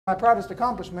My proudest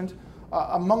accomplishment,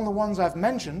 among the ones I've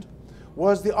mentioned,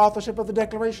 was the authorship of the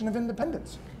Declaration of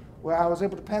Independence, where I was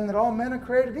able to pen that all men are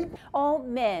created equal. All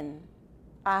men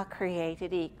are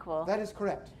created equal. That is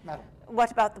correct, madam.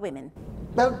 What about the women?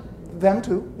 Well, them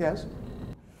too, yes.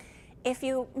 If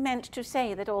you meant to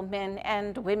say that all men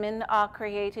and women are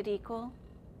created equal,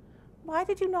 why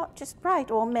did you not just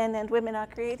write all men and women are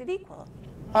created equal?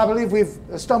 I believe we've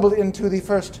stumbled into the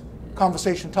first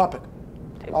conversation topic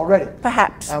already.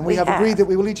 Perhaps. And we have agreed that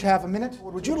we will each have a minute.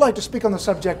 Would you like to speak on the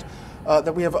subject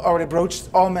that we have already broached,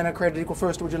 all men are created equal,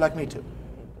 first, or would you like me to?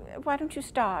 Why don't you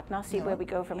start, and I'll see where we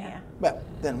go from here. Well,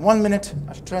 then 1 minute,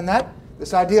 I should turn that.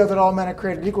 This idea that all men are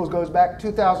created equal goes back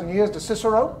 2,000 years to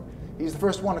Cicero. He's the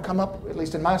first one to come up, at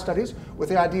least in my studies, with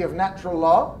the idea of natural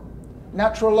law.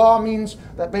 Natural law means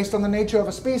that based on the nature of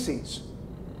a species,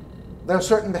 there are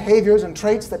certain behaviors and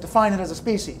traits that define it as a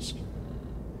species.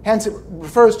 Hence, it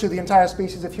refers to the entire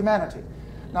species of humanity.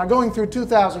 Now, going through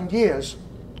 2,000 years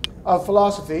of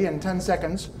philosophy in 10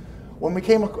 seconds, when we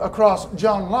came across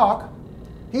John Locke,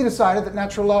 he decided that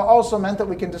natural law also meant that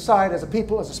we can decide as a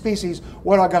people, as a species,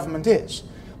 what our government is.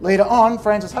 Later on,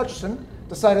 Francis Hutcheson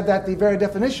decided that the very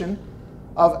definition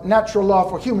of natural law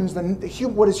for humans,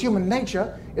 what is human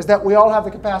nature, is that we all have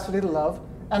the capacity to love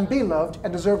and be loved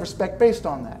and deserve respect based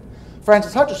on that.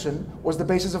 Francis Hutcheson was the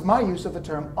basis of my use of the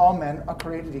term all men are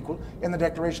created equal in the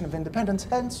Declaration of Independence.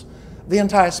 Hence, the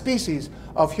entire species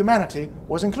of humanity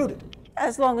was included.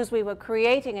 As long as we were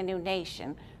creating a new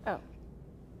nation. Oh,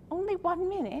 only 1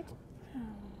 minute? Oh,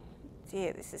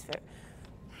 dear, this is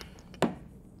very...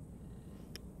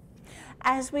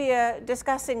 As we are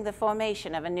discussing the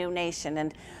formation of a new nation,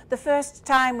 and the first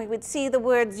time we would see the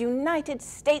words United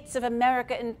States of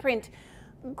America in print,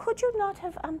 could you not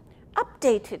have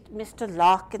updated Mr.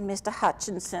 Locke and Mr.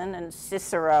 Hutchinson and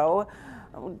Cicero,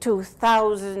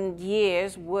 2,000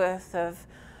 years worth of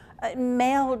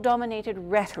male-dominated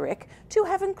rhetoric, to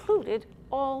have included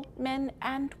all men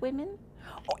and women?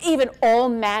 Or even all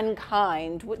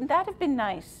mankind? Wouldn't that have been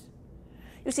nice?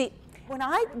 You see, when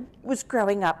I was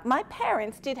growing up, my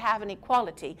parents did have an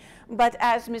equality, but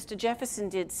as Mr. Jefferson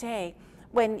did say,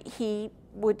 when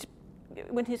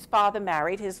his father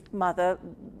married, his mother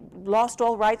lost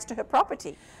all rights to her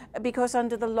property, because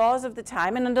under the laws of the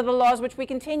time and under the laws which we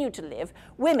continue to live,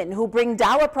 women who bring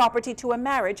dower property to a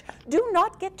marriage do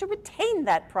not get to retain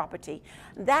that property.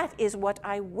 That is what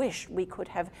I wish we could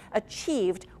have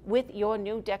achieved with your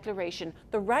new declaration,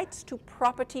 the rights to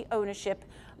property ownership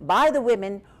by the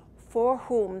women for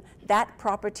whom that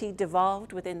property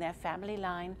devolved within their family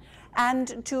line,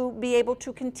 and to be able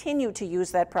to continue to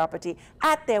use that property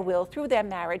at their will through their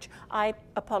marriage. I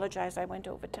apologize, I went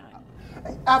over time.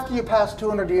 After you pass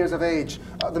 200 years of age,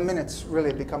 the minutes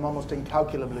really become almost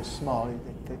incalculably small.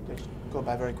 They go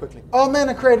by very quickly. All men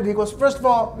are created equal. First of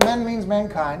all, men means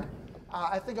mankind.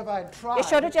 I think if I had tried... You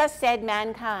should have just said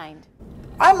mankind.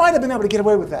 I might have been able to get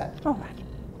away with that. All right.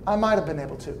 I might have been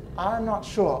able to. I'm not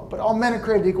sure. But all men are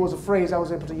created equal is a phrase I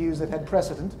was able to use that had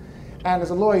precedent. And as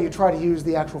a lawyer, you try to use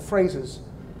the actual phrases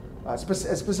as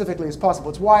specifically as possible.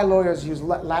 It's why lawyers use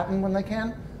Latin when they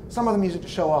can. Some of them use it to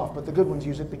show off, but the good ones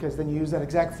use it because then you use that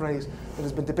exact phrase that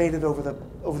has been debated over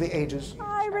the ages.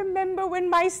 I remember when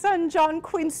my son John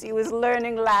Quincy was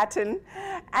learning Latin,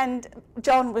 and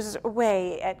John was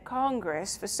away at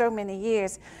Congress for so many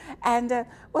years, and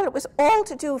well, it was all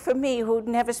to do for me, who'd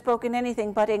never spoken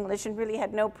anything but English and really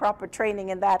had no proper training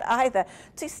in that either,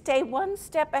 to stay one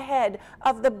step ahead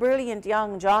of the brilliant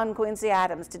young John Quincy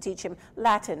Adams to teach him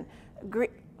Latin,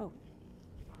 Greek.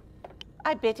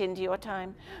 I bit into your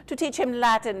time, to teach him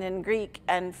Latin and Greek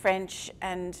and French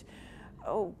and,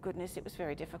 oh goodness, it was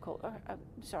very difficult.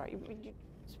 Sorry,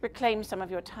 reclaim some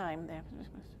of your time there.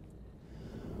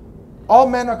 All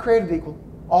men are created equal.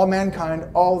 All mankind,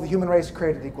 all the human race are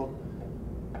created equal.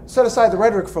 Set aside the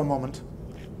rhetoric for a moment.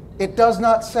 It does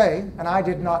not say, and I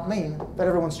did not mean, that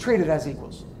everyone's treated as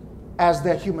equals, as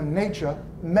their human nature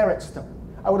merits them.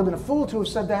 I would have been a fool to have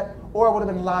said that, or I would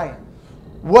have been lying.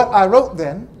 What I wrote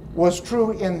then was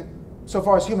true in so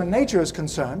far as human nature is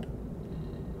concerned,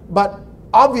 but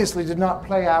obviously did not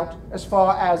play out as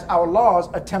far as our laws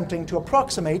attempting to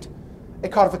approximate a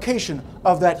codification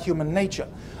of that human nature.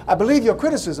 I believe your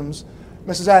criticisms,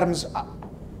 Mrs. Adams,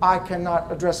 I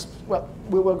cannot address, well,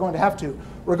 we're going to have to,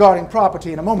 regarding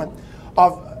property in a moment,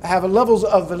 have levels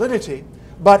of validity,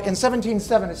 but in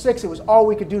 1776 it was all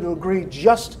we could do to agree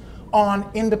just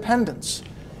on independence.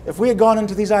 If we had gone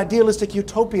into these idealistic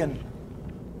utopian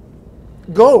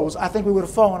goals, I think we would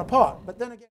have fallen apart. But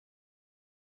then again,